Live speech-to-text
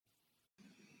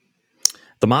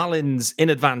The Marlins in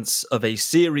advance of a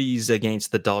series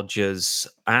against the Dodgers,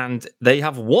 and they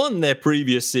have won their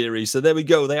previous series. So there we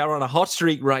go. They are on a hot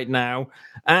streak right now.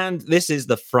 And this is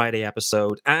the Friday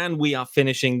episode, and we are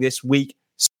finishing this week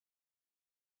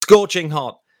scorching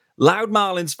hot. Loud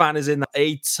Marlins fan is in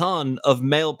a ton of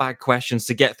mailbag questions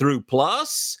to get through.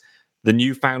 Plus, the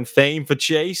newfound fame for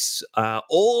Chase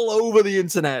all over the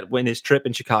internet when his trip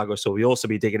in Chicago. So we'll also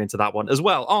be digging into that one as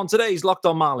well on today's Locked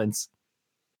On Marlins.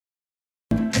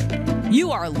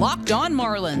 You are Locked On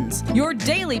Marlins, your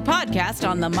daily podcast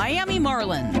on the Miami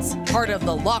Marlins. Part of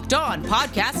the Locked On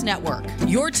Podcast Network,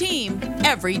 your team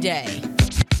every day.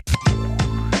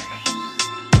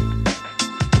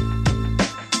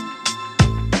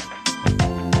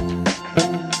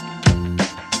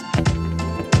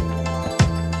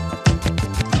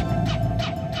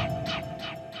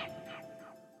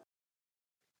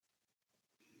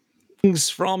 Greetings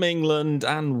from England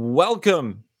and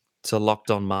welcome to Locked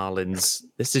On Marlins.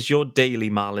 This is your daily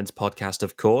Marlins podcast,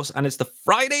 of course, and it's the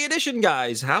Friday edition,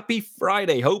 guys. Happy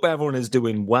Friday. Hope everyone is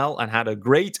doing well and had a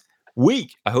great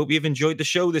week. I hope you've enjoyed the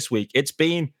show this week. It's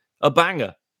been a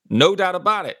banger, no doubt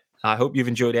about it. I hope you've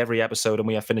enjoyed every episode, and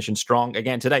we are finishing strong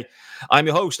again today. I'm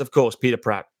your host, of course, Peter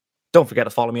Pratt. Don't forget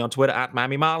to follow me on Twitter at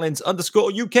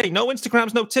 @MiamiMarlins_UK. No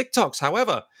Instagrams, no TikToks.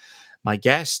 However, my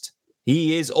guest,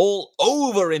 he is all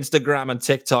over Instagram and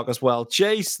TikTok as well.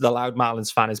 Chase, the Loud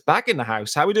Marlins fan, is back in the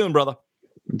house. How we doing, brother?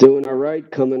 Doing all right.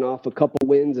 Coming off a couple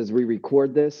wins as we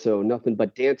record this, so nothing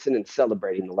but dancing and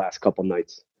celebrating the last couple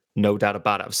nights. No doubt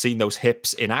about it. I've seen those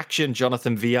hips in action.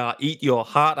 Jonathan VR, eat your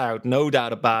heart out. No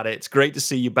doubt about it. It's great to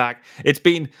see you back. It's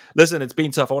been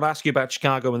tough. I want to ask you about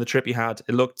Chicago and the trip you had.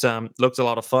 It looked a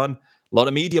lot of fun. A lot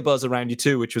of media buzz around you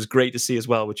too, which was great to see as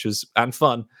well, and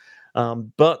fun.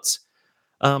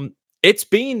 It's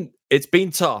been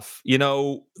tough,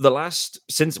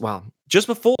 just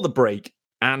before the break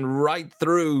and right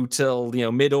through till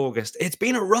mid-August. It's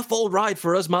been a rough old ride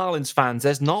for us Marlins fans.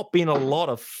 There's not been a lot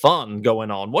of fun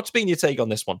going on. What's been your take on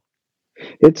this one?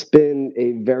 It's been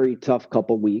a very tough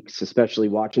couple weeks, especially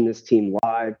watching this team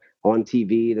live on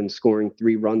TV, them scoring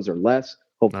 3 runs or less.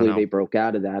 Hopefully they broke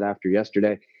out of that after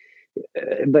yesterday.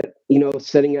 But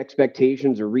setting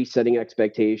expectations or resetting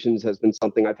expectations has been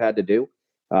something I've had to do.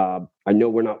 I know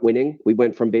we're not winning. We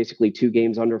went from basically 2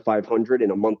 games under 500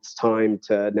 in a month's time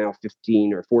to now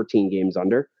 15 or 14 games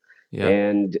under. Yeah.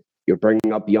 And you're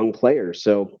bringing up young players.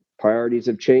 So priorities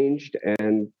have changed,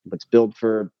 and let's build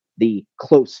for the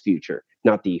close future,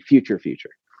 not the future.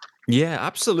 Yeah,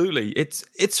 absolutely.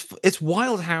 It's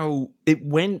wild how it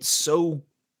went so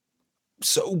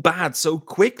bad so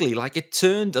quickly. Like it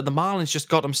turned, and the Marlins just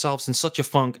got themselves in such a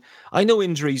funk. I know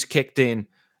injuries kicked in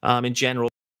general.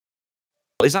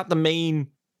 Is that the main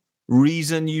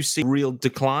reason you see real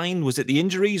decline? Was it the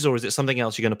injuries, or is it something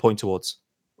else you're going to point towards?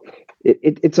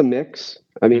 It's a mix.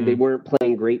 I mean, they weren't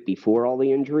playing great before all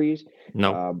the injuries.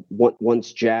 No.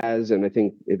 Once Jazz, and I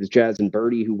think it was Jazz and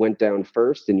Birdie who went down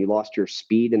first, and you lost your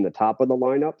speed in the top of the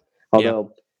lineup.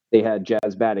 Although they had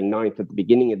Jazz batting 9th at the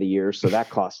beginning of the year, so that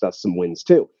cost us some wins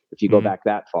too, if you go back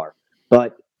that far.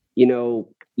 But, you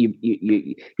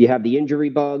have the injury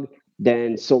bug.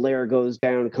 Then Soler goes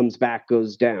down, comes back,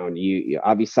 goes down. You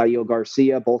Avisaíl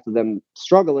Garcia, both of them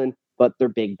struggling, but they're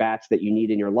big bats that you need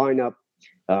in your lineup.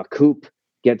 Coop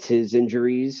gets his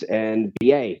injuries, and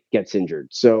BA gets injured.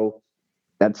 So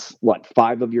that's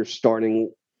 5 of your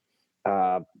starting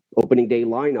opening day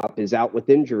lineup is out with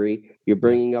injury. You're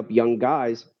bringing up young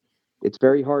guys. It's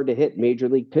very hard to hit major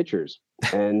league pitchers,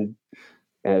 and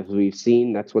as we've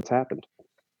seen, that's what's happened.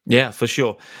 Yeah, for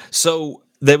sure. So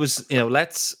there was,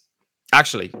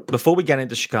 Actually, before we get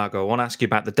into Chicago, I want to ask you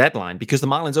about the deadline, because the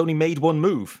Marlins only made one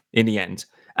move in the end.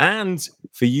 And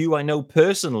for you, I know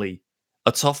personally,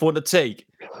 a tough one to take.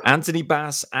 Anthony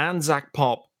Bass and Zach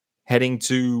Pop heading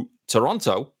to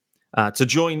Toronto to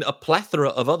join a plethora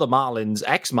of other Marlins,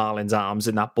 ex-Marlins arms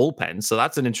in that bullpen. So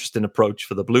that's an interesting approach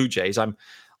for the Blue Jays. I'm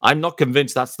not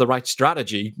convinced that's the right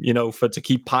strategy, to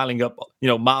keep piling up,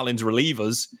 Marlins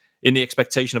relievers in the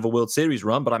expectation of a World Series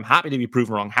run, but I'm happy to be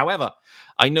proven wrong. However,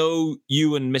 I know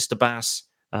you and Mr. Bass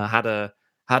had a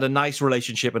nice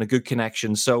relationship and a good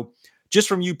connection. So just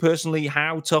from you personally,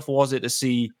 how tough was it to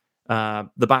see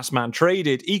the Bass man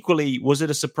traded? Equally, was it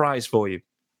a surprise for you?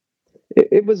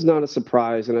 It was not a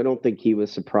surprise, and I don't think he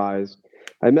was surprised.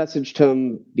 I messaged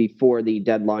him before the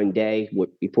deadline day,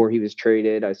 before he was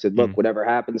traded. I said, look, whatever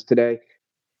happens today,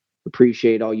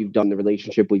 appreciate all you've done, the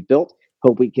relationship we've built.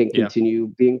 Hope we can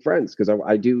continue being friends, because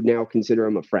I do now consider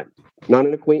him a friend. Not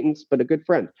an acquaintance, but a good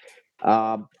friend.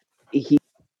 He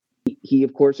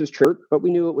of course, is hurt, but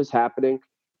we knew it was happening.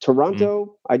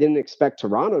 Toronto, I didn't expect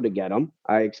Toronto to get him.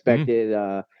 I expected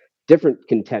a different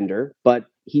contender, but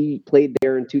he played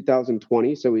there in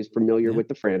 2020, so he's familiar with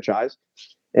the franchise.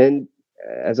 And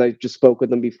as I just spoke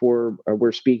with him before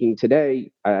we're speaking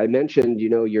today, I mentioned,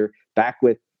 you're back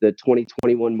with the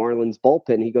 2021 Marlins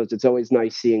bullpen. He goes, it's always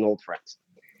nice seeing old friends.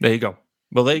 There you go.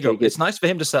 Well, there you go. It's nice for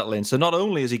him to settle in. So not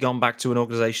only has he gone back to an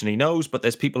organization he knows, but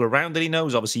there's people around that he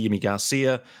knows. Obviously, Yimi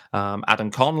Garcia, Adam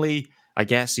Conley. I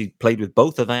guess he played with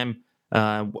both of them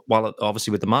while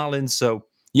obviously with the Marlins. So,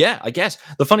 yeah, I guess.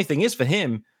 The funny thing is for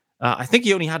him, I think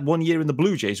he only had 1 year in the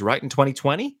Blue Jays, right, in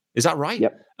 2020? Is that right?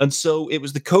 Yep. And so it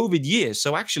was the COVID year.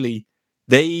 So actually,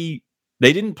 they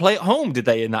didn't play at home, did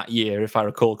they, in that year, if I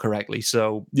recall correctly?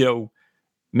 So,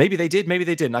 maybe they did, maybe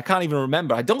they didn't. I can't even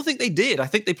remember. I don't think they did. I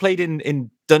think they played in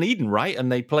Dunedin, right?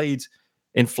 And they played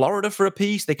in Florida for a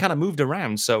piece. They kind of moved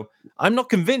around. So I'm not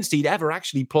convinced he'd ever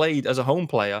actually played as a home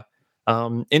player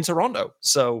in Toronto.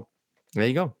 So there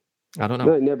you go. I don't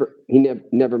know. No, he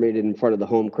never made it in front of the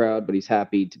home crowd, but he's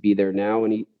happy to be there now.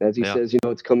 And he says,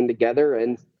 it's coming together,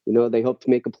 and they hope to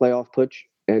make a playoff push,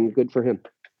 and good for him.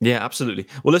 Yeah, absolutely.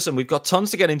 Well, listen, we've got tons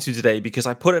to get into today because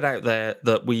I put it out there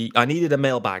that I needed a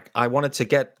mailbag. I wanted to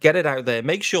get it out there,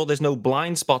 make sure there's no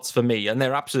blind spots for me, and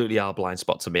there absolutely are blind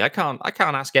spots for me. I can't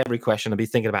ask every question and be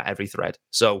thinking about every thread.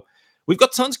 So we've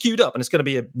got tons queued up, and it's going to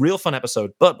be a real fun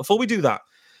episode. But before we do that,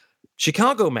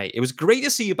 Chicago, mate, it was great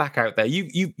to see you back out there.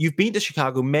 You've been to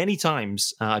Chicago many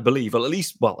times, I believe, or at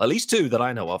least two that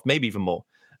I know of, maybe even more.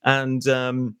 And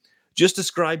just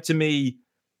describe to me.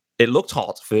 It looked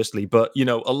hot, firstly, but a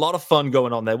lot of fun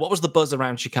going on there. What was the buzz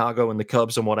around Chicago and the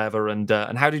Cubs and whatever? And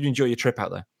how did you enjoy your trip out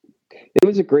there? It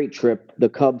was a great trip. The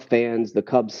Cub fans, the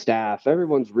Cub staff,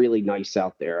 everyone's really nice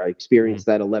out there. I experienced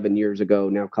that 11 years ago.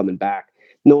 Now coming back,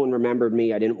 no one remembered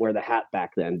me. I didn't wear the hat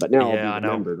back then, but now I'll be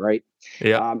remembered, right?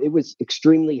 Yeah. It was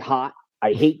extremely hot.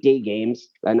 I hate day games,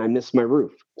 and I miss my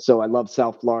roof. So I love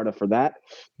South Florida for that.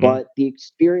 But the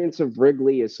experience of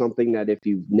Wrigley is something that if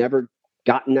you've never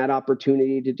gotten that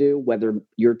opportunity to do, whether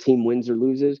your team wins or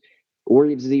loses, or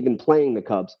even playing the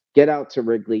Cubs, get out to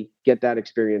Wrigley, get that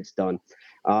experience done.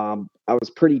 I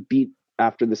was pretty beat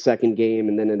after the second game,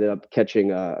 and then ended up catching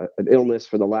an illness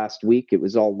for the last week. It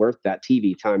was all worth that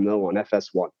TV time, though, on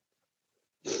FS1.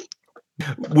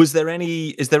 Is there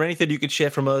anything you could share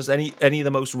from us? Any of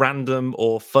the most random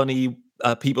or funny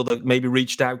people that maybe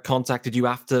reached out, contacted you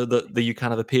after that you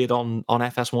kind of appeared on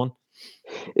FS1?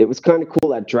 It was kind of cool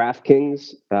that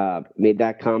DraftKings made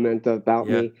that comment about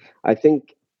me. I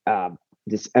think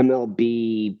this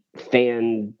MLB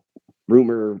fan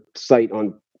rumor site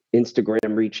on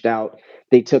Instagram reached out.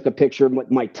 They took a picture with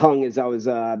my tongue as I was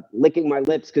licking my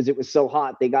lips because it was so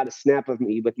hot. They got a snap of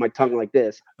me with my tongue like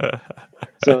this.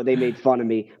 So they made fun of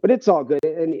me. But it's all good.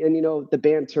 And the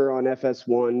banter on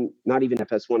FS1, not even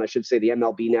FS1, I should say the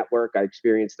MLB Network, I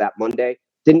experienced that Monday.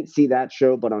 Didn't see that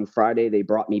show, but on Friday, they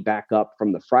brought me back up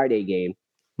from the Friday game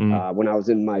when I was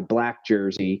in my black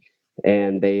jersey,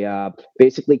 and they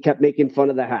basically kept making fun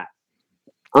of the hat.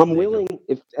 I'm willing,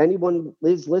 if anyone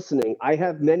is listening, I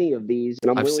have many of these,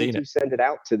 and I'm willing to send it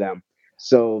out to them.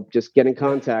 So just get in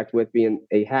contact with me, and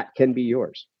a hat can be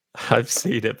yours. I've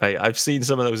seen it, mate. I've seen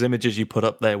some of those images you put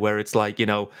up there where it's like,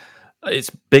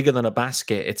 it's bigger than a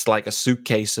basket. It's like a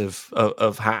suitcase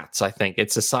of hats, I think.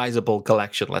 It's a sizable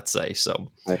collection, let's say.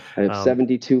 So I have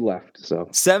 72 left. So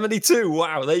 72.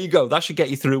 Wow, there you go. That should get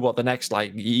you through the next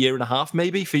year and a half,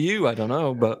 maybe for you. I don't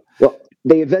know, but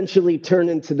they eventually turn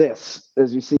into this,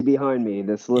 as you see behind me.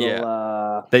 This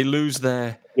little they lose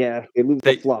their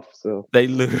the fluff. So they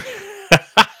lose.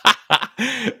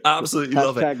 Absolutely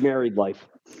love it. Hashtag married life.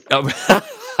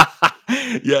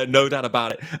 Yeah, no doubt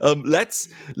about it.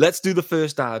 Let's do the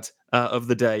first ad of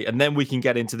the day, and then we can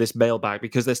get into this mailbag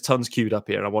because there's tons queued up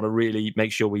here, and I want to really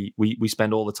make sure we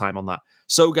spend all the time on that.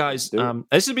 So, guys,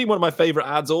 this has been one of my favorite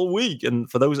ads all week, and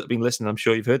for those that have been listening, I'm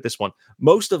sure you've heard this one.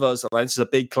 Most of us, this is a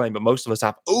big claim, but most of us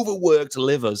have overworked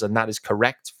livers, and that is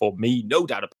correct for me, no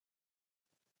doubt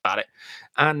about it.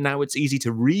 And now it's easy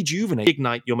to rejuvenate,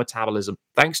 ignite your metabolism,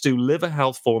 thanks to Liver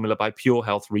Health Formula by Pure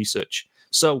Health Research.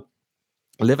 So,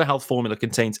 Liver Health Formula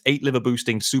contains 8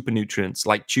 liver-boosting super nutrients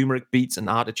like turmeric, beets, and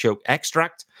artichoke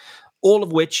extract, all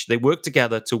of which they work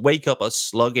together to wake up a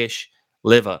sluggish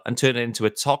liver and turn it into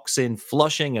a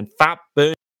toxin-flushing and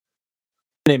fat-burning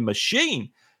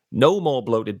machine. No more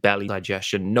bloated belly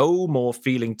digestion, no more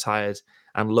feeling tired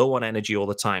and low on energy all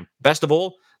the time. Best of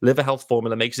all, Liver Health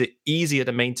Formula makes it easier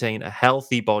to maintain a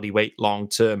healthy body weight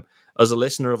long-term. As a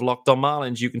listener of Locked On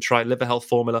Marlins, you can try Liver Health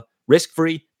Formula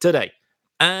risk-free today.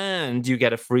 And you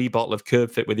get a free bottle of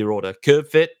Curb Fit with your order. Curb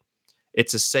Fit,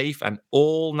 It's a safe and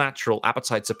all-natural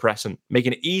appetite suppressant,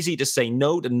 making it easy to say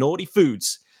no to naughty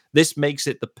foods. This makes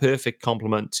it the perfect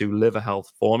complement to Liver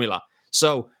Health formula.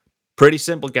 So, pretty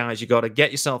simple, guys. You got to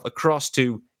get yourself across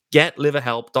to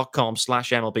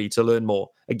getliverhelp.com/MLB to learn more.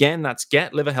 Again, that's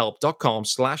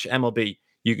getliverhelp.com/MLB.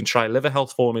 You can try Liver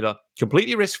Health formula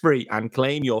completely risk-free and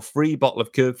claim your free bottle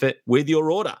of Curve Fit with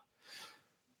your order.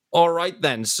 All right,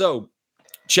 then. So,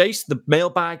 Chase, the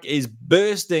mailbag is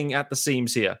bursting at the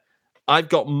seams here. I've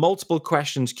got multiple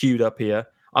questions queued up here.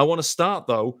 I want to start,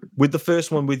 though, with the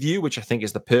first one with you, which I think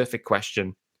is the perfect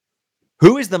question.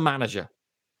 Who is the manager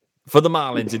for the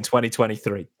Marlins in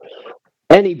 2023?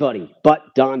 Anybody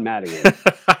but Don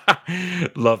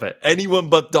Mattingly. Love it. Anyone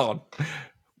but Don.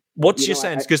 What's your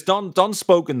sense? Because Don's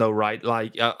spoken though, right?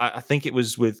 Like I think it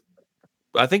was with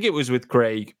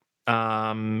Craig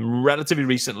relatively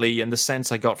recently, and the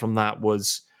sense I got from that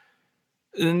was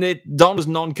Don was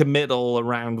non-committal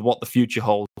around what the future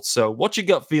holds. So, what's your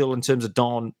gut feel in terms of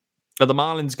Don? Are the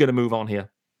Marlins going to move on here?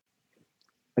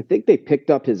 I think they picked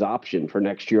up his option for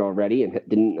next year already and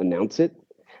didn't announce it.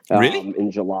 Really? In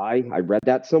July, I read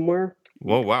that somewhere.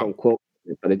 Whoa, wow. Don't quote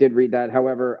me, but I did read that.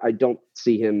 However, I don't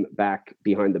see him back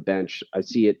behind the bench. I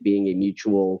see it being a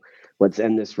mutual, let's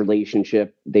end this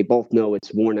relationship. They both know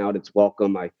it's worn out. It's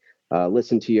welcome. I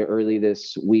listened to you early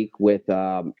this week with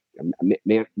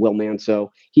Will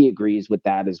Manso. He agrees with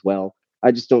that as well.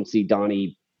 I just don't see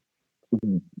Donnie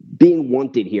being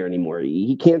wanted here anymore.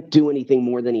 He can't do anything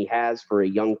more than he has for a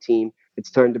young team.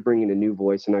 It's time to bring in a new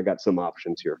voice, and I got some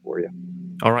options here for you.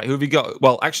 All right, who have you got?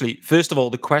 Well, actually, first of all,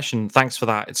 the question, thanks for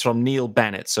that. It's from Neil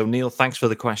Bennett. So, Neil, thanks for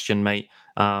the question, mate.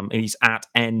 And he's at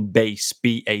NBACE,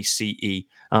 B-A-C-E.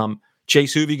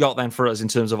 Chase, who have you got then for us in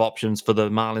terms of options for the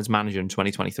Marlins manager in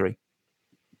 2023?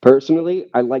 Personally,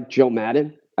 I like Joe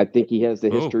Madden. I think he has the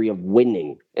history of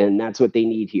winning, and that's what they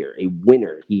need here, a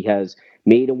winner. He has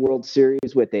made a World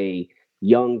Series with a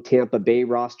young Tampa Bay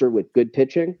roster with good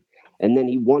pitching, and then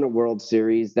he won a World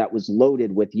Series that was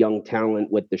loaded with young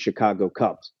talent with the Chicago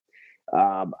Cubs.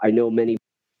 I know many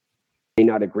may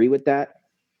not agree with that,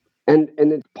 and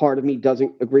part of me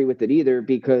doesn't agree with it either,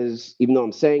 because even though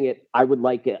I'm saying it, I would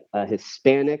like a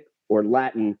Hispanic or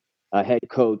Latin head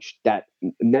coach that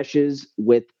meshes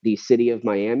with the city of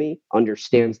Miami,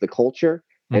 understands the culture,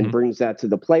 and brings that to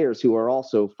the players who are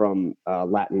also from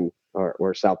Latin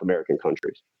or South American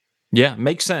countries. Yeah,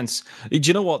 makes sense. Do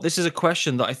you know what? This is a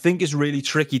question that I think is really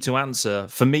tricky to answer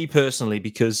for me personally,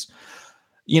 because,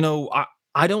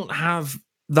 I don't have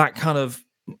that kind of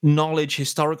knowledge,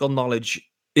 historical knowledge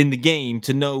in the game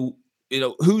to know,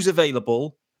 who's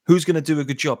available, who's going to do a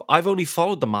good job. I've only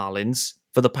followed the Marlins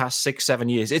for the past 6-7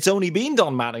 years. It's only been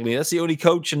Don Mattingly. That's the only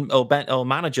coach or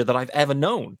manager that I've ever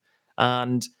known.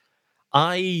 And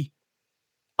I'm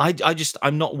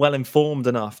not well informed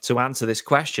enough to answer this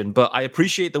question, but I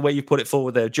appreciate the way you put it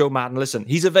forward there. Joe Madden, listen,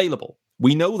 he's available.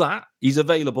 We know that. He's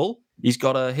available. He's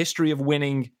got a history of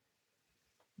winning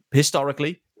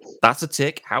historically. That's a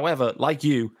tick. However, like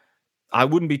you, I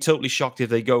wouldn't be totally shocked if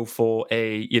they go for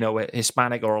a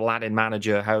Hispanic or a Latin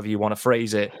manager, however you want to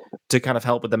phrase it, to kind of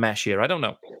help with the mesh here. I don't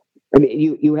know. I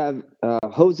mean, you have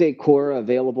Jose Cora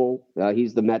available.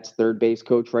 He's the Mets' third base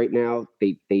coach right now.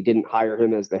 They didn't hire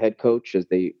him as the head coach, as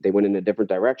they went in a different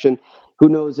direction. Who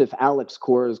knows if Alex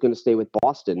Cora is going to stay with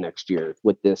Boston next year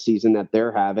with the season that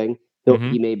they're having.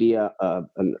 He may be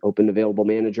an open available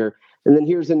manager. And then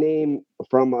here's a name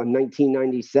from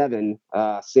 1997.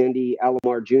 Sandy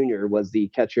Alomar Jr. was the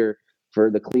catcher for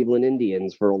the Cleveland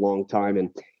Indians for a long time, and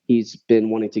he's been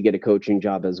wanting to get a coaching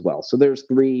job as well. So there's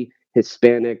 3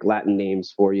 Hispanic Latin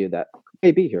names for you that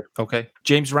may be here. Okay.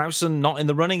 James Rowson not in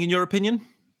the running, in your opinion?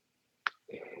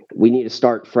 We need to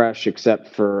start fresh,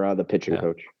 except for the pitching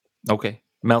coach. Okay.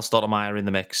 Mel Stottlemyre in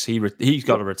the mix. He's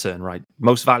got to return, right?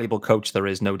 Most valuable coach there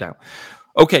is, no doubt.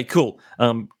 Okay, cool.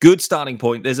 Good starting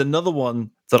point. There's another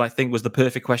one that I think was the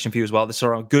perfect question for you as well. This is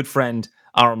our good friend,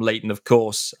 Aram Layton, of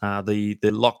course, the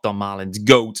Locked On Marlins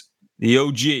GOAT, the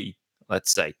OG,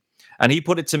 let's say. And he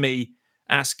put it to me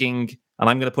asking, and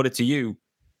I'm going to put it to you,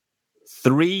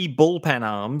 3 bullpen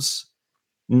arms,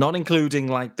 not including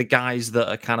like the guys that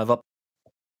are kind of up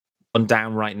and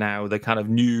down right now, the kind of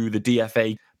new, the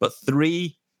DFA, but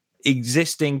 3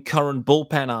 existing current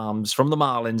bullpen arms from the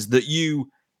Marlins that you,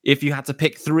 if you had to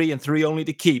pick 3 and 3 only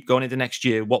to keep going into next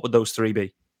year, what would those 3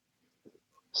 be?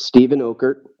 Steven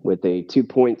Okert with a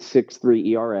 2.63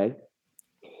 ERA.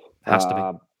 Has to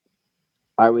be.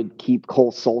 I would keep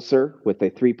Cole Sulser with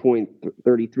a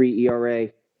 3.33 ERA.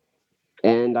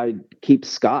 And I'd keep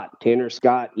Tanner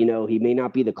Scott. He may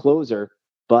not be the closer,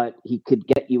 but he could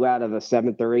get you out of a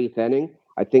 7th or 8th inning.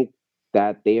 I think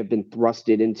that they have been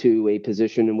thrusted into a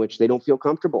position in which they don't feel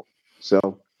comfortable.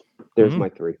 So there's my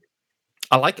 3.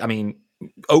 I mean,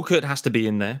 Okert has to be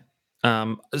in there.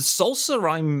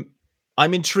 Salsa,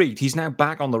 I'm intrigued. He's now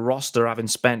back on the roster,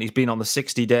 he's been on the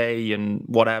 60-day and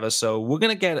whatever. So we're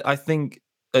going to get, I think,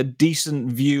 a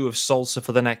decent view of Salsa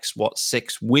for the next,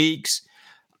 6 weeks.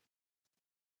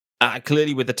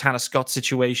 Clearly, with the Tanner Scott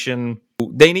situation,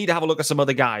 they need to have a look at some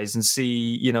other guys and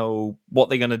see, what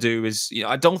they're going to do is,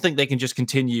 I don't think they can just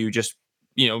continue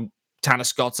Tanner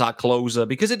Scott's our closer,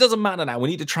 because it doesn't matter now. We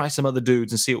need to try some other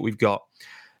dudes and see what we've got.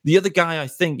 The other guy, I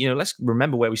think, let's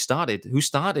remember where we started. Who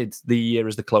started the year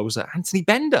as the closer? Anthony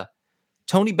Bender.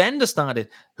 Tony Bender started.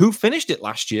 Who finished it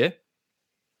last year?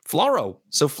 Floro.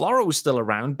 So Floro was still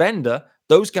around. Bender,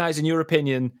 those guys, in your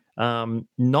opinion,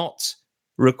 not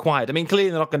required. I mean, clearly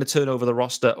they're not going to turn over the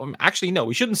roster. Actually, no,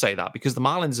 we shouldn't say that, because the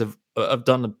Marlins have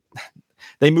done.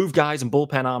 They move guys and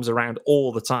bullpen arms around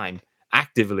all the time,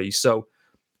 actively. So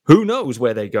who knows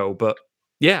where they go? But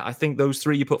yeah, I think those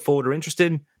 3 you put forward are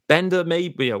interesting. Bender,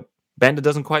 maybe Bender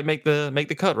doesn't quite make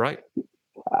the cut, right?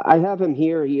 I have him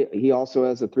here. He also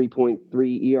has a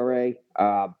 3.3 ERA,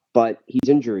 but he's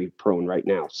injury prone right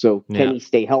now. So can he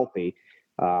stay healthy?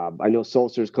 I know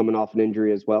Sulcer's coming off an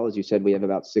injury as well. As you said, we have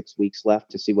about 6 weeks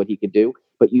left to see what he could do.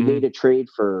 But you made a trade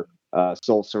for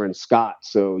Sulcer and Scott,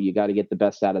 so you got to get the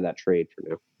best out of that trade for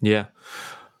now. Yeah.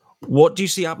 What do you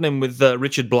see happening with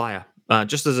Richard Blyer?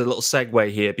 Just as a little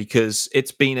segue here, because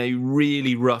it's been a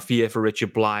really rough year for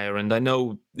Richard Blyer, and I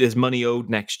know there's money owed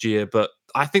next year, but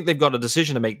I think they've got a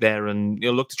decision to make there, and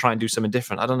look to try and do something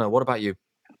different. I don't know. What about you?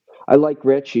 I like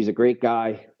Rich. He's a great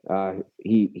guy.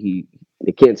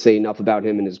 They can't say enough about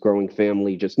him and his growing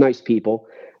family. Just nice people.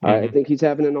 I think he's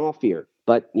having an off year,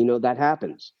 but that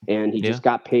happens. And he just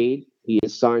got paid. He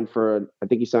is signed I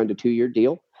think he signed a 2-year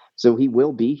deal, so he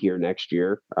will be here next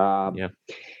year.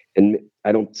 And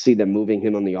I don't see them moving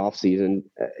him on the off season.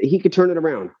 He could turn it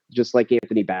around, just like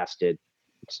Anthony Bass did.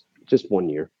 It's just 1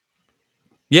 year.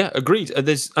 Yeah, agreed.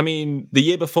 The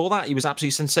year before that, he was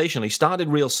absolutely sensational. He started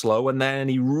real slow, and then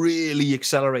he really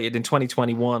accelerated in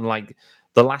 2021, like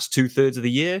the last 2/3 of the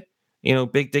year.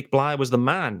 Big Dick Blyer was the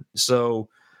man. So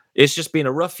it's just been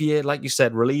a rough year. Like you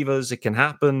said, relievers, it can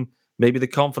happen. Maybe the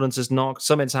confidence is knocked.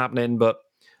 Something's happening, but,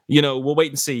 we'll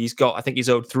wait and see. I think he's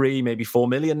owed 3, maybe 4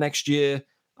 million next year.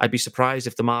 I'd be surprised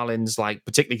if the Marlins,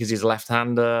 particularly because he's a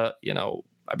left-hander,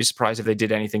 I'd be surprised if they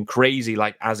did anything crazy,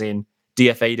 as in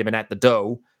DFA'd him and at the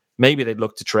dough. Maybe they'd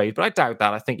look to trade, but I doubt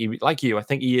that. I think I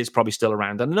think he is probably still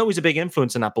around. And I know he's a big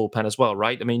influence in that bullpen as well,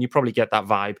 right? I mean, you probably get that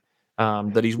vibe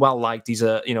that he's well liked. He's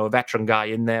a veteran guy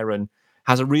in there and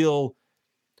has a real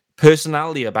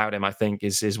personality about him, I think,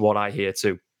 is what I hear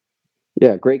too.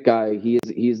 Yeah, great guy.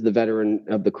 He's the veteran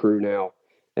of the crew now.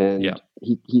 And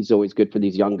he's always good for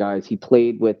these young guys. He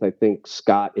played with, I think,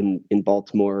 Scott in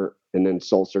Baltimore, and then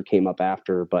Sulcer came up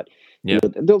after. But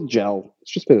they'll gel.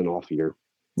 It's just been an off year.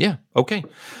 Yeah. Okay.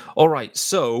 All right.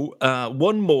 So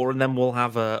one more, and then we'll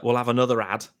have another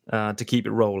ad to keep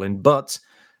it rolling. But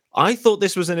I thought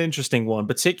this was an interesting one,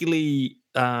 particularly.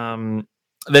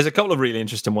 There's a couple of really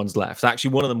interesting ones left.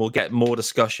 Actually, one of them will get more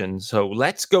discussion. So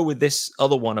let's go with this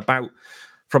other one about,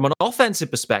 from an offensive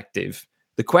perspective.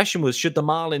 The question was, should the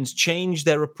Marlins change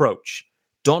their approach?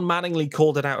 Don Mattingly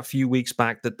called it out a few weeks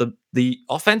back that the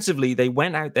offensively, they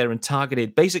went out there and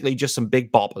targeted basically just some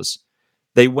big boppers.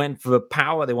 They went for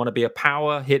power. They want to be a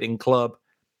power hitting club.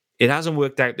 It hasn't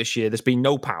worked out this year. There's been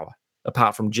no power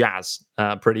apart from Jazz,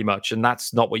 pretty much. And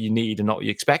that's not what you need and not what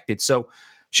you expected. So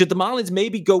should the Marlins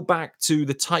maybe go back to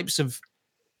the types of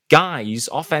guys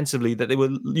offensively that they were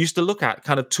used to look at,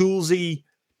 kind of toolsy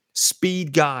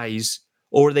speed guys,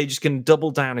 or are they just going to double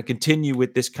down and continue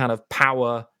with this kind of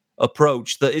power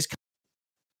approach that is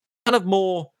kind of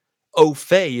more au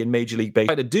fait in Major League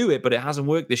Baseball? Try to do it, but it hasn't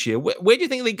worked this year. Where do you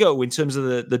think they go in terms of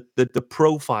the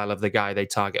profile of the guy they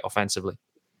target offensively?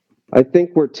 I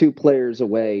think we're 2 players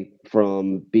away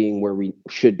from being where we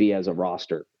should be as a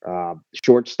roster.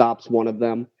 Shortstop's one of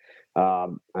them.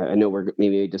 I know we're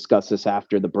maybe discuss this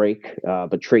after the break,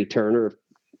 but Trey Turner,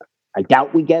 I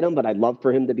doubt we get him, but I'd love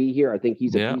for him to be here. I think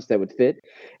he's a piece that would fit.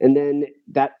 And then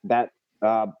that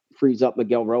frees up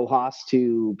Miguel Rojas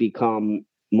to become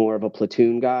more of a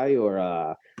platoon guy or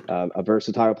a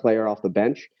versatile player off the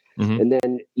bench. Mm-hmm. And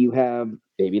then you have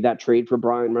maybe that trade for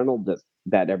Brian Reynolds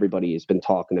that everybody has been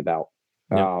talking about.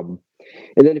 Yeah.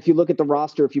 And then if you look at the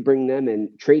roster, if you bring them in,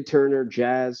 Trey Turner,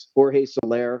 Jazz, Jorge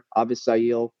Soler,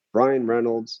 Avisail, Brian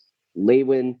Reynolds,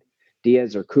 Lewin,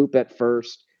 Diaz or Coop at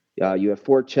first. You have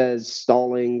Fortes,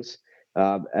 Stallings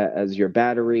as your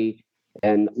battery,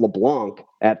 and LeBlanc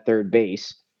at third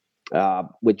base.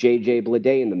 with JJ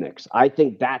Bleday in the mix. I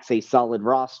think that's a solid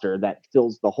roster that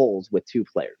fills the holes with 2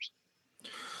 players.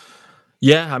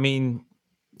 Yeah, I mean,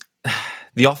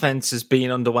 the offense has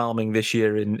been underwhelming this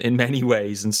year in many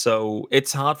ways, and so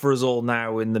it's hard for us all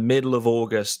now in the middle of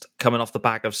August, coming off the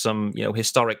back of some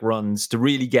historic runs, to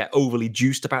really get overly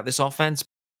juiced about this offense.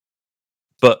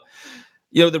 But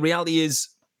the reality is,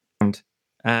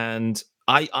 and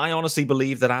I honestly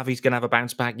believe that Avi's going to have a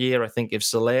bounce back year. I think if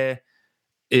Soler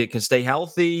can stay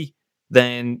healthy,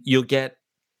 then you'll get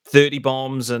 30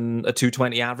 bombs and a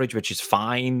 220 average, which is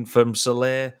fine from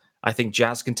Soler. I think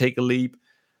Jazz can take a leap.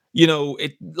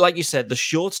 It, like you said, the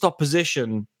shortstop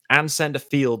position and center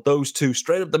field, those two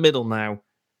straight up the middle now,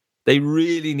 they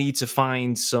really need to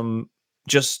find some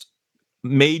just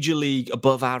major league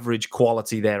above average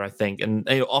quality there, I think, and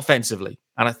offensively.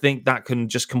 And I think that can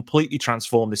just completely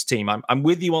transform this team. I'm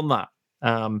with you on that.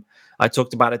 I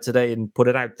talked about it today and put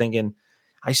it out thinking,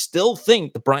 I still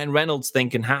think the Brian Reynolds thing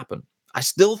can happen. I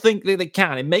still think that it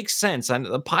can. It makes sense. And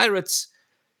the Pirates,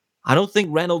 I don't think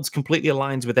Reynolds completely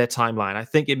aligns with their timeline. I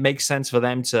think it makes sense for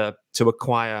them to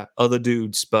acquire other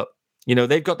dudes, but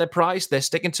they've got their price. They're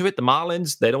sticking to it. The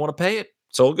Marlins, they don't want to pay it.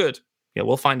 It's all good.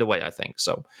 We'll find a way, I think.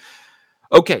 So,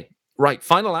 okay, right.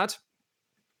 Final ad.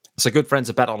 It's a good friends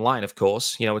of Bet Online, of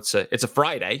course. It's a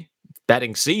Friday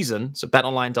betting season. So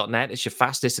betonline.net is your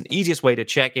fastest and easiest way to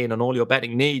check in on all your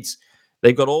betting needs.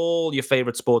 They've got all your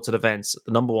favorite sports and events,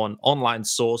 the number one online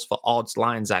source for odds,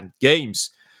 lines, and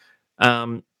games.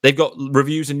 They've got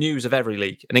reviews and news of every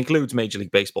league. It includes Major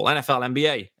League Baseball, NFL,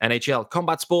 NBA, NHL,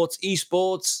 combat sports,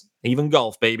 esports, even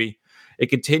golf, baby. It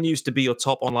continues to be your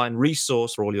top online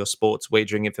resource for all your sports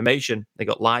wagering information. They've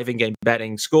got live in-game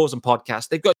betting, scores, and podcasts.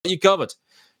 They've got you covered.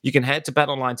 You can head to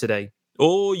BetOnline today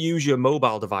or use your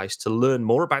mobile device to learn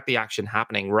more about the action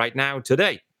happening right now,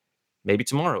 today, maybe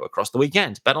tomorrow, across the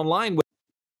weekend. BetOnline,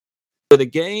 where the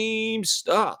game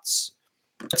starts.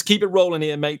 Let's keep it rolling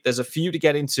here, mate. There's a few to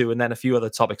get into and then a few other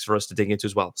topics for us to dig into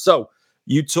as well. So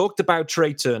you talked about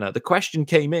Trey Turner. The question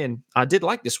came in. I did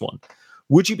like this one.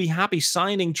 Would you be happy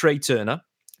signing Trey Turner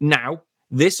now,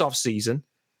 this offseason?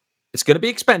 It's going to be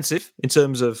expensive in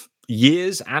terms of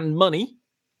years and money.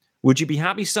 Would you be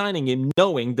happy signing him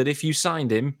knowing that if you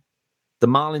signed him, the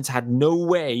Marlins had no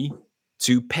way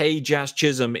to pay Jazz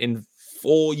Chisholm in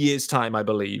 4 years' time, I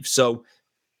believe? So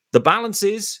the balance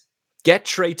is get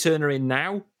Trey Turner in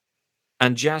now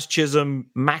and Jazz Chisholm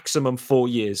maximum 4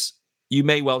 years. You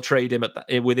may well trade him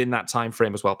within that time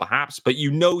frame as well, perhaps, but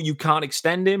you can't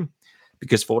extend him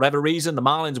because for whatever reason, the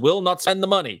Marlins will not spend the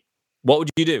money. What would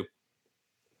you do?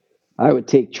 I would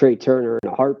take Trey Turner in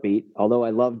a heartbeat, although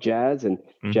I love Jazz, and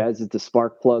Jazz is the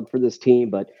spark plug for this team,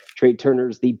 but Trey Turner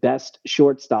is the best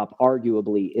shortstop,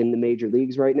 arguably, in the major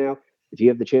leagues right now. If you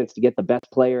have the chance to get the best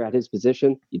player at his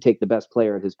position, you take the best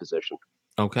player at his position.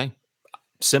 Okay.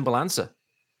 Simple answer.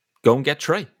 Go and get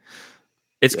Trey.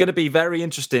 It's going to be very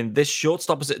interesting. This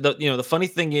shortstop is, the funny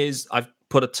thing is, I've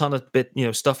put a ton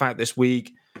of stuff out this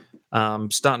week.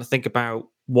 Starting to think about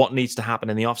what needs to happen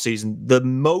in the offseason. The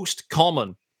most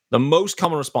common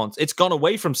response, it's gone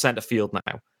away from center field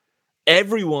now.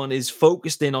 Everyone is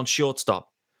focused in on shortstop.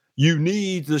 You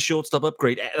need the shortstop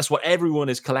upgrade. That's what everyone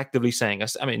is collectively saying.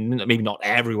 I mean, maybe not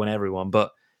everyone,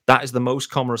 but that is the most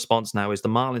common response now, is the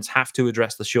Marlins have to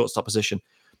address the shortstop position.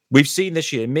 We've seen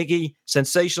this year, Miggy,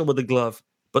 sensational with the glove,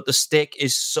 but the stick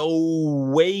is so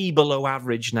way below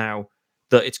average now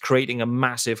that it's creating a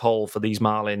massive hole for these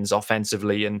Marlins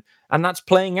offensively, and that's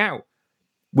playing out.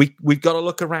 We've got to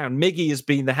look around. Miggy has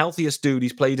been the healthiest dude.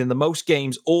 He's played in the most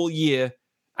games all year,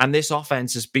 and this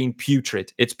offense has been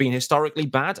putrid. It's been historically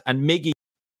bad, and Miggy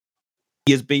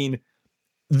has been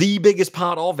the biggest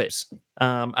part of it,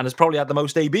 and has probably had the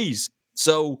most ABs.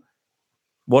 So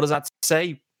what does that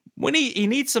say? When he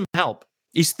needs some help.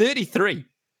 He's 33.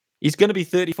 He's going to be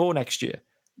 34 next year.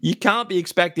 You can't be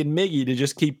expecting Miggy to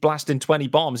just keep blasting 20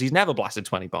 bombs. He's never blasted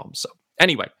 20 bombs. So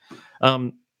anyway,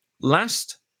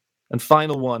 last and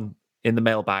final one in the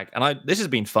mailbag. And this has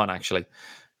been fun, actually.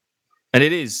 And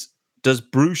it is, does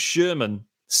Bruce Sherman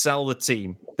sell the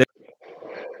team? There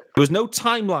was no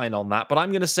timeline on that, but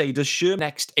I'm going to say, does Sherman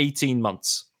next 18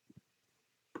 months?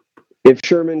 If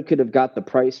Sherman could have got the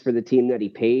price for the team that he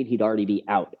paid, he'd already be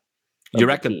out. You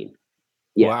reckon? Team.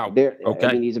 Yeah. Wow. Okay.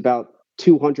 I mean, he's about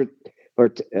 200,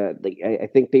 or I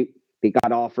think they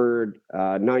got offered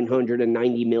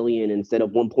 $990 million instead of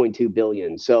 $1.2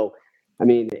 billion. So, I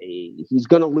mean, he's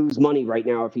going to lose money right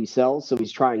now if he sells. So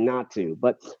he's trying not to.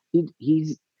 But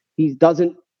he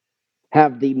doesn't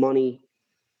have the money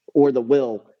or the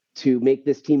will to make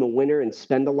this team a winner and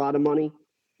spend a lot of money.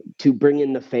 to bring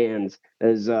in the fans,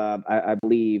 as I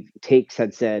believe Takes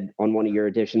had said on one of your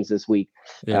editions this week.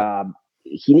 Yeah.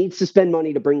 He needs to spend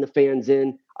money to bring the fans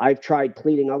in. I've tried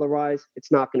pleading otherwise.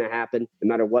 It's not going to happen, no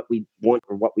matter what we want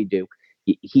or what we do.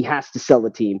 He has to sell the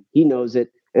team. He knows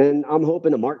it. And I'm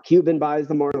hoping a Mark Cuban buys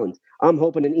the Marlins. I'm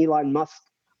hoping an Elon Musk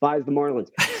buys the Marlins.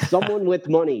 Someone with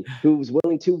money who's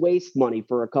willing to waste money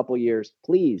for a couple years,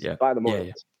 please buy the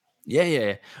Marlins.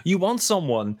 Yeah. You want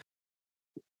someone,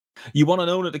 you want an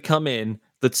owner to come in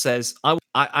that says,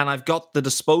 I've got the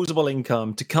disposable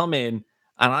income to come in,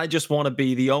 and I just want to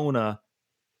be the owner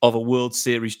of a World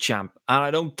Series champ. And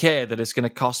I don't care that it's going to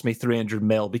cost me 300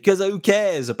 mil, because who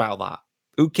cares about that?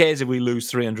 Who cares if we lose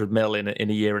 300 mil in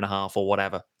a year and a half or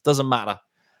whatever? Doesn't matter.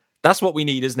 That's what we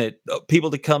need, isn't it?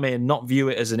 People to come in, not view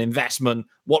it as an investment.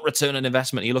 What return on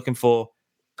investment are you looking for?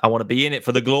 I want to be in it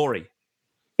for the glory.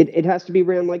 It has to be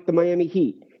ran like the Miami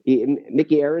Heat.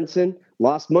 Mickey Aronson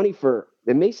lost money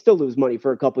and may still lose money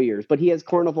for a couple of years, but he has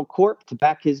Carnival Corp to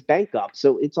back his bank up.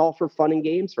 So it's all for fun and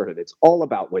games for him. It's all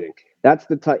about winning. That's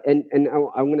the type. And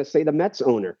I'm going to say the Mets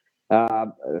owner.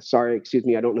 Excuse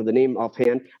me, I don't know the name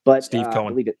offhand, but Steve Cohen. I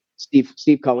believe it.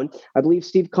 Steve Cohen. I believe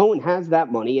Steve Cohen has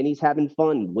that money, and he's having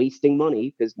fun wasting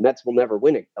money, because Mets will never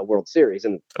win a World Series,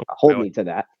 and hold me to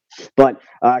that. But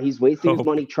he's wasting his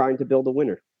money trying to build a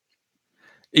winner.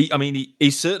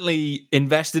 He certainly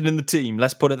invested in the team,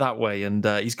 let's put it that way. And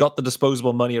he's got the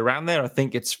disposable money around there. I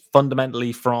think it's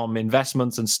fundamentally from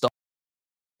investments and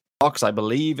stocks, I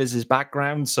believe, is his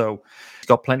background. So he's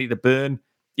got plenty to burn.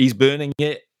 He's burning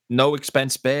it. No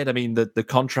expense spared. I mean, the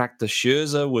contract to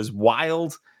Scherzer was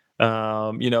wild. He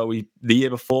the year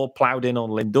before plowed in on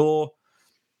Lindor.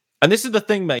 And this is the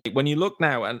thing, mate. When you look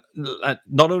now, and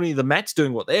not only the Mets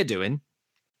doing what they're doing,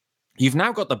 you've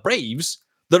now got the Braves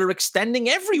that are extending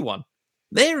everyone.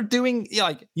 They're doing,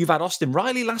 you've had Austin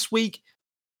Riley last week.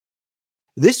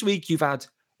 This week, you've had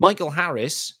Michael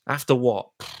Harris after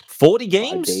 40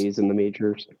 games? 5 days in the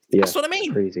majors. Yeah, that's what I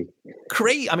mean.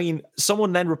 Crazy. I mean,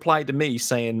 someone then replied to me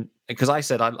saying, because I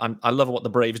said, I love what the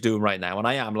Braves doing right now. And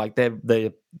I am,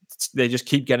 they just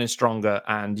keep getting stronger,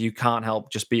 and you can't help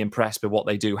just be impressed with what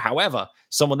they do. However,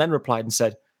 someone then replied and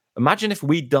said, imagine if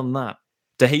we'd done that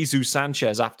to Jesus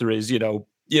Sanchez after his,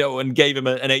 and gave him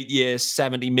an 8-year,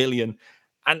 70 million.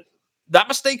 And that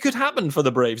mistake could happen for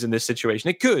the Braves in this situation.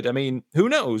 It could. I mean, who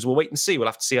knows? We'll wait and see. We'll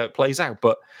have to see how it plays out.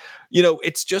 But,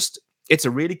 it's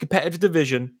a really competitive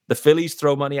division. The Phillies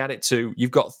throw money at it too.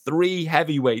 You've got 3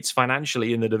 heavyweights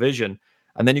financially in the division.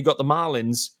 And then you've got the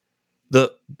Marlins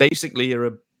that basically are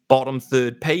a bottom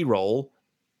third payroll.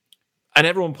 And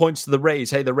everyone points to the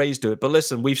Rays. Hey, the Rays do it. But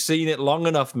listen, we've seen it long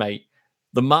enough, mate.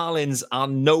 The Marlins are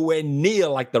nowhere near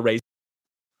like the Rays.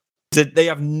 They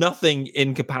have nothing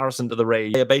in comparison to the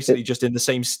Rays. They are basically just in the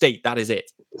same state. That is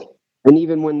it. And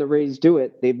even when the Rays do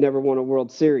it, they've never won a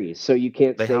World Series. So you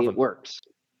can't say it works.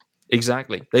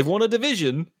 Exactly. They've won a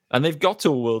division and they've got to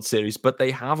a World Series, but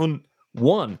they haven't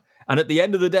won. And at the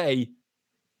end of the day,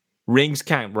 rings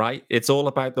count, right? It's all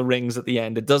about the rings at the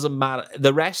end. It doesn't matter.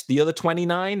 The rest, the other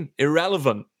 29,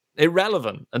 irrelevant.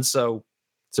 And so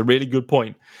it's a really good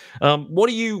point. What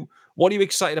are you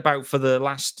excited about for the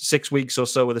last 6 weeks or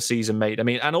so of the season, mate? I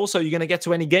mean, and also, you're going to get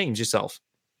to any games yourself?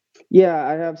 Yeah,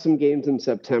 I have some games in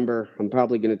September. I'm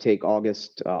probably going to take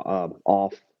August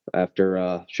off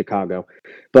after Chicago.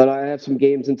 But I have some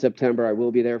games in September. I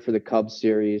will be there for the Cubs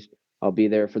series. I'll be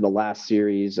there for the last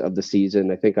series of the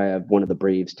season. I think I have one of the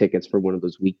Braves tickets for one of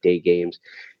those weekday games.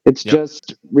 It's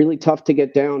just really tough to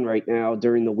get down right now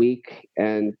during the week.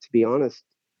 And to be honest,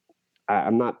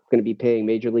 I'm not going to be paying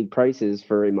major league prices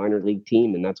for a minor league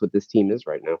team. And that's what this team is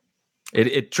right now.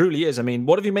 It truly is. I mean,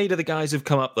 what have you made of the guys who've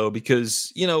come up, though?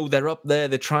 Because, they're up there.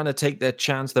 They're trying to take their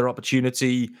chance, their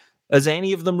opportunity. Has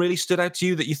any of them really stood out to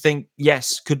you that you think,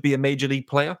 yes, could be a major league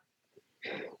player?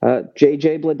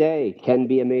 JJ Bleday can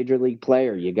be a major league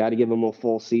player. You got to give him a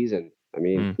full season. I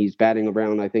mean, he's batting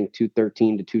around, I think,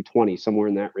 213 to 220, somewhere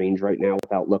in that range right now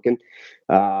without looking.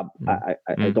 I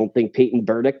don't think Peyton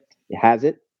Burdick has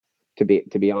it, to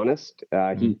be honest.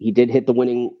 He did hit the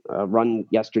winning run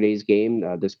yesterday's game,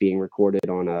 this being recorded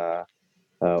on a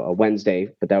Wednesday,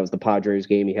 but that was the Padres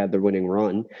game. He had the winning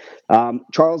run.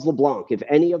 Charles LeBlanc, if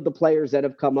any of the players that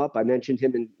have come up, I mentioned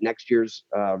him in next year's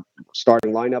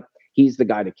starting lineup, he's the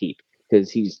guy to keep because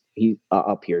he's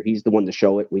up here. He's the one to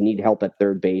show it. We need help at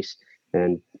third base,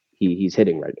 and he's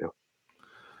hitting right now.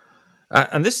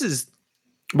 And this is,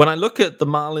 when I look at the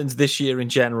Marlins this year in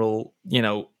general,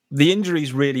 the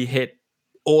injuries really hit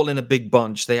all in a big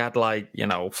bunch. They had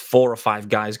 4 or 5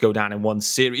 guys go down in one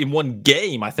series, in one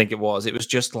game, I think it was. It was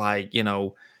just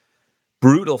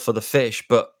brutal for the Fish.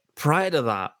 But prior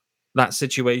to that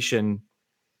situation,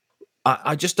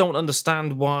 I just don't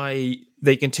understand why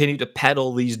they continue to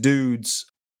peddle these dudes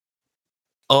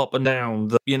up and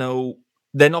down.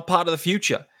 They're not part of the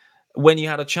future. When you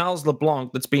had a Charles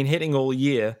LeBlanc that's been hitting all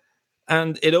year,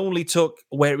 and it only took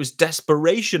where it was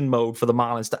desperation mode for the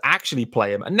Marlins to actually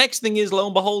play him. And next thing is, lo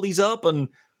and behold, he's up and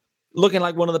looking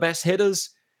like one of the best hitters.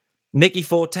 Nicky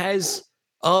Fortes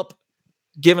up,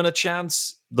 given a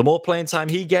chance. The more playing time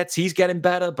he gets, he's getting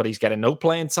better, but he's getting no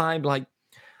playing time. Like,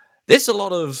 there's a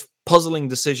lot of puzzling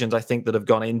decisions, I think, that have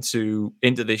gone into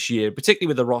this year, particularly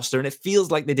with the roster, and it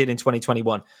feels like they did in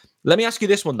 2021. Let me ask you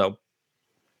this one, though.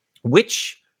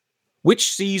 Which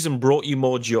season brought you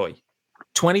more joy?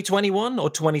 2021 or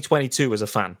 2022 as a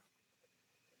fan?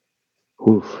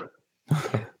 Oof.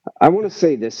 I want to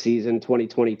say this season,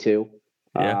 2022.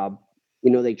 Yeah.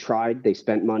 They tried, they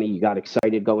spent money, you got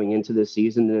excited going into this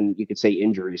season, and you could say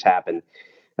injuries happened.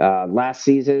 Last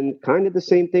season, kind of the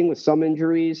same thing with some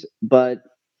injuries, but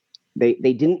they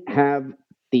didn't have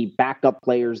the backup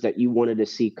players that you wanted to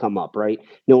see come up, right?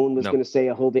 No one was going to say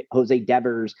Jose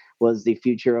Devers was the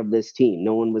future of this team.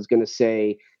 No one was going to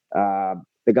say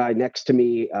the guy next to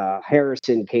me,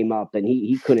 Harrison, came up and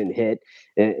he couldn't hit.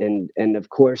 And of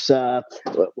course,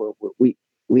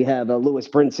 we have Lewis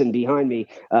Brinson behind me.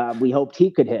 We hoped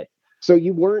he could hit. So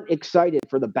you weren't excited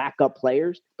for the backup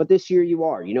players, but this year you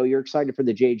are. You're excited for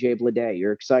the J.J. Bleday.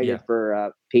 You're excited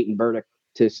for Peyton Burdick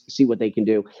to see what they can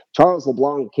do. Charles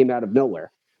LeBlanc came out of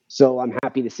nowhere. So I'm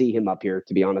happy to see him up here,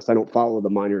 to be honest. I don't follow the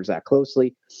minors that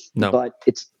closely. No. But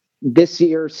it's this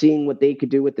year seeing what they could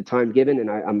do with the time given, and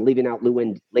I'm leaving out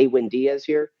Lewin Diaz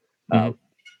here. I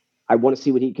want to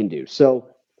see what he can do. So,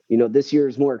 this year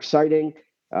is more exciting.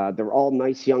 They're all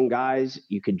nice young guys.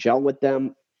 You could gel with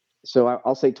them. So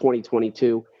I'll say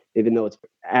 2022, even though it's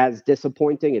as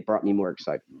disappointing, it brought me more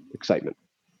excitement.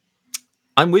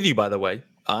 I'm with you, by the way.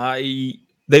 The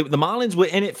Marlins were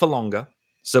in it for longer,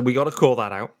 so we got to call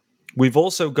that out. We've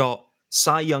also got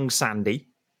Cy Young Sandy.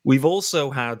 We've also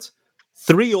had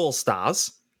 3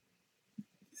 All-Stars.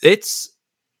 It's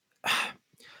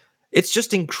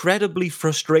just incredibly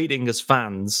frustrating as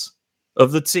fans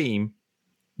of the team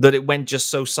that it went just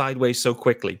so sideways so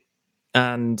quickly.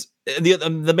 And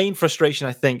the main frustration,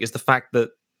 I think, is the fact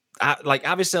that, like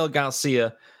Avisail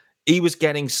Garcia, he was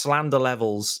getting slander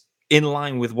levels in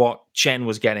line with what Chen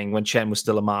was getting when Chen was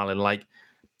still a Marlin. Like,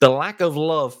 the lack of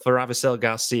love for Avisail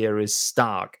Garcia is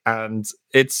stark, and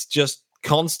it's just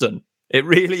constant. It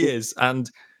really is. And,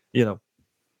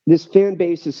 this fan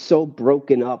base is so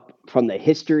broken up from the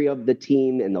history of the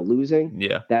team and the losing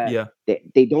that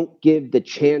they don't give the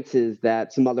chances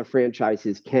that some other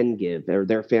franchises can give or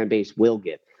their fan base will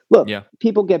give. Look,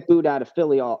 people get booed out of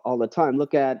Philly all the time.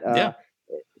 Look at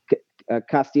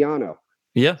Castellano.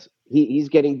 Yeah. He's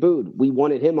getting booed. We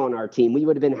wanted him on our team. We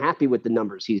would have been happy with the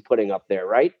numbers he's putting up there,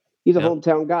 right? He's a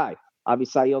hometown guy.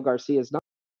 Avisail Garcia is not.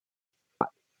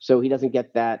 So he doesn't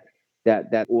get that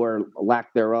or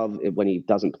lack thereof when he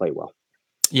doesn't play well.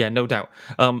 Yeah, no doubt.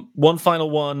 One final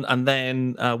one, and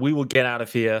then we will get out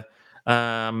of here.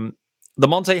 The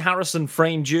Monte Harrison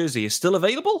framed jersey is still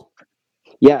available?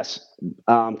 Yes.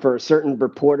 For a certain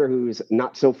reporter who's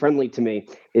not so friendly to me,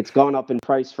 it's gone up in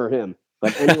price for him.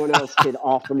 But anyone else could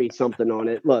offer me something on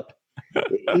it. Look,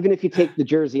 even if you take the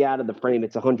jersey out of the frame,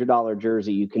 it's $100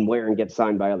 jersey you can wear and get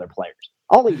signed by other players.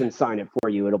 I'll even sign it for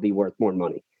you. It'll be worth more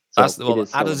money. So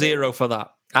add a 0 for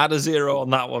that. Add a 0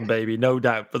 on that one, baby, no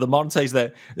doubt. But the Monte's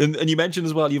there. And you mentioned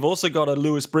as well, you've also got a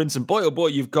Lewis Brinson. Boy, oh boy,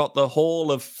 you've got the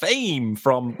Hall of Fame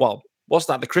from, what's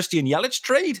that, the Christian Yelich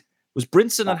trade? Was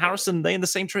Brinson and Harrison, they in the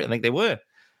same trade? I think they were.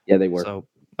 Yeah, they were. So,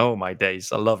 oh my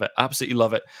days. I love it. Absolutely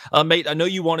love it. Mate, I know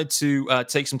you wanted to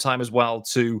take some time as well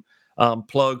to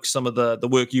plug some of the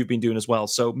work you've been doing as well.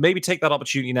 So maybe take that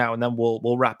opportunity now, and then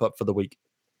we'll wrap up for the week.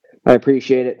 I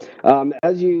appreciate it.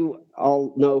 As you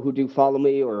all know who do follow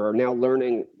me or are now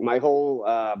learning, my whole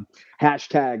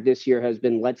hashtag this year has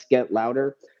been Let's Get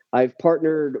Louder. I've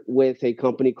partnered with a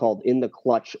company called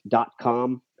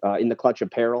InTheClutch.com, In the Clutch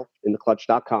Apparel,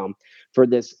 InTheClutch.com, for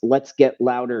this Let's Get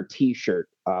Louder t-shirt.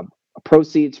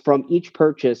 Proceeds from each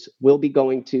purchase will be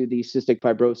going to the Cystic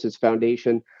Fibrosis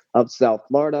Foundation of South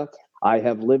Florida. I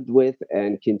have lived with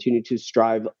and continue to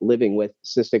strive living with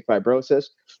cystic fibrosis.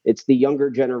 It's the younger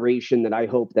generation that I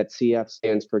hope that CF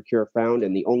stands for Cure Found.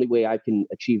 And the only way I can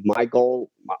achieve my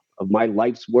goal of my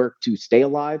life's work to stay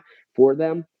alive for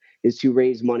them is to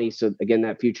raise money. So again,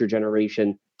 that future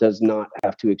generation does not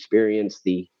have to experience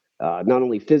the not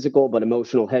only physical, but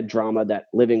emotional head trauma that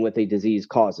living with a disease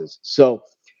causes. So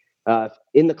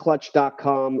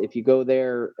InTheClutch.com, if you go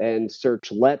there and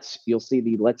search you'll see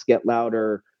the Let's Get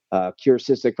Louder Cure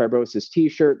Cystic Fibrosis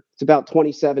t-shirt. It's about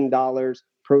 $27.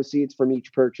 proceeds from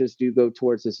each purchase do go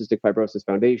towards the Cystic Fibrosis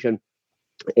Foundation.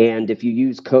 And if you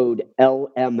use code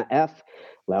LMF,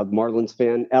 Loud Marlins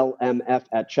fan, LMF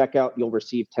at checkout, you'll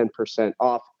receive 10%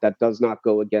 off. That does not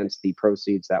go against the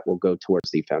proceeds that will go towards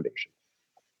the foundation.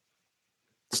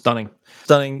 Stunning.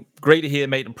 Great to hear,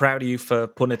 mate. I'm proud of you for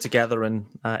putting it together and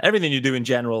everything you do in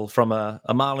general from a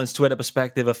Marlins Twitter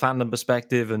perspective, a fandom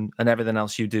perspective, and everything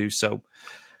else you do. So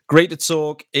great to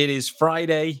talk. It is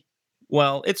Friday.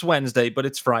 Well, it's Wednesday, but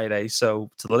it's Friday. So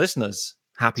to the listeners,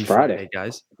 happy Friday,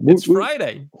 guys. It's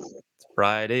Friday.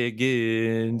 Friday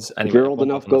again. Anyway, if you're old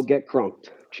enough, go get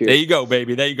crunked. Cheers. There you go,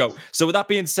 baby. There you go. So with that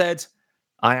being said,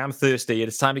 I am thirsty.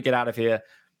 It's time to get out of here.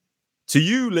 To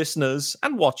you listeners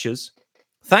and watchers,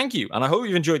 thank you. And I hope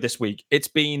you've enjoyed this week. It's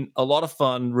been a lot of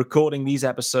fun recording these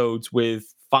episodes with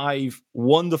 5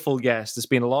 wonderful guests. There's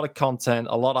been a lot of content,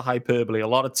 a lot of hyperbole, a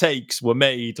lot of takes were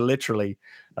made literally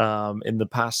in the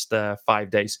past 5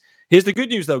 days. Here's the good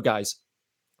news though, guys.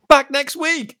 Back next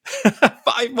week.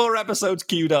 5 more episodes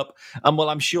queued up. And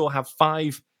I'm sure have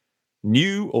 5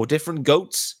 new or different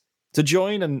goats to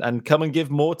join and come and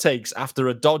give more takes after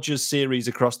a Dodgers series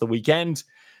across the weekend.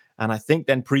 And I think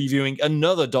then previewing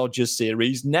another Dodgers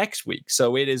series next week.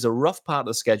 So it is a rough part of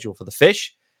the schedule for the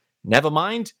Fish. Never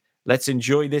mind. Let's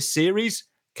enjoy this series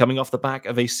coming off the back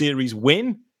of a series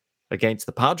win against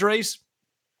the Padres.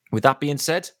 With that being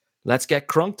said, let's get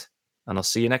crunked and I'll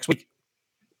see you next week.